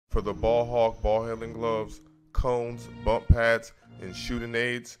For the Ball Hawk ball handling gloves, cones, bump pads, and shooting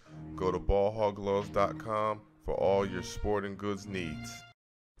aids, go to ballhawkgloves.com for all your sporting goods needs.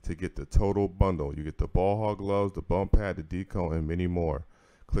 To get the total bundle, you get the Ball Hawk gloves, the bump pad, the decone, and many more.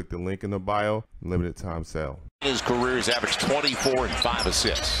 Click the link in the bio, limited time sale. His career has averaged 24 and 5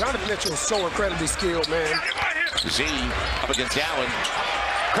 assists. Donovan Mitchell is so incredibly skilled, man. Z up against Allen,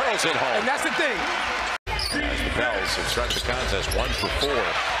 curls it home. And that's the thing. As the Pels have started the contest 1 for 4.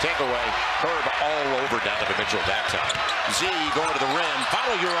 Takeaway, curb all over Donovan Mitchell that time. Z going to the rim,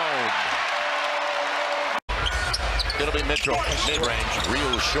 follow your own. It'll be Mitchell, mid-range,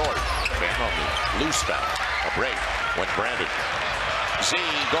 real short. Bam on the loose foul. A break, went Brandon. Z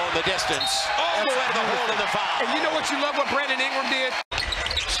going the distance, all the way to the hole in the foul. And you know what you love what Brandon Ingram did?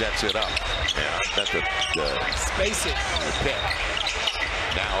 Sets it up. Yeah, that's the space it. The pick.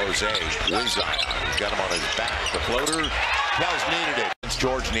 Now Jose with Zion. He's got him on his back. The floater. Pels needed it. It's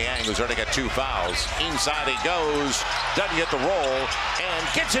George Niang, who's already got 2 fouls. Inside he goes. Doesn't get the roll. And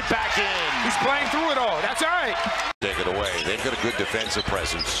gets it back in. He's playing through it all. That's all right. Take it away. They've got a good defensive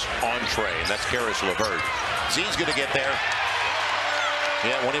presence on Trey. And that's Karis LeVert. Z's going to get there.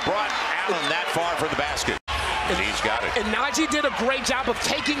 Yeah, when he brought Allen that far from the basket. Z's got it. And Najee did a great job of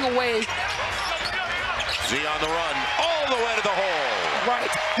taking away. Z on the run. All the way to the hole. Right.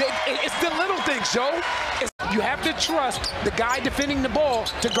 It's the little things, Joe. You have to trust the guy defending the ball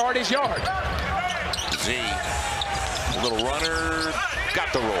to guard his yard. Z, little runner,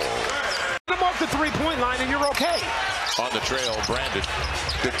 got the roll. Get him off the three-point line and you're okay. On the trail, Brandon.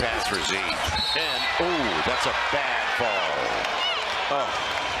 Good pass for Z. And, ooh, that's a bad fall. Oh.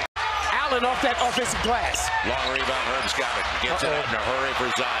 Allen off that offensive glass. Long rebound, Herb's got it. Gets it out in a hurry for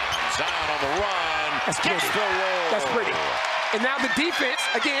Zion. Zion on the run. That's pretty. Gets the roll. That's pretty. And now the defense,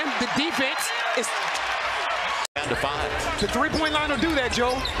 again, the defense is down to 5. The three-point line will do that,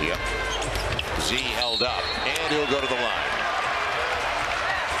 Joe. Yep. Z held up, and he'll go to the line.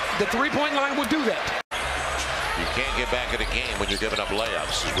 The three-point line will do that. You can't get back in a game when you're giving up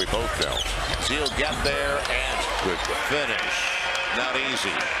layups, as we both know. Z will get there, and good finish. Not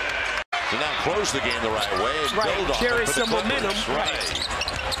easy. So now close the game the right way. And right, build on carry some momentum. Right.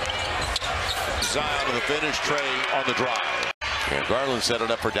 Zion to the finish, Trey on the drive. And Garland set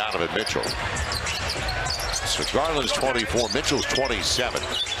it up for Donovan Mitchell. So Garland's 24, Mitchell's 27.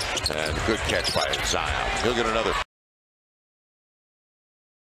 And good catch by Zion. He'll get another.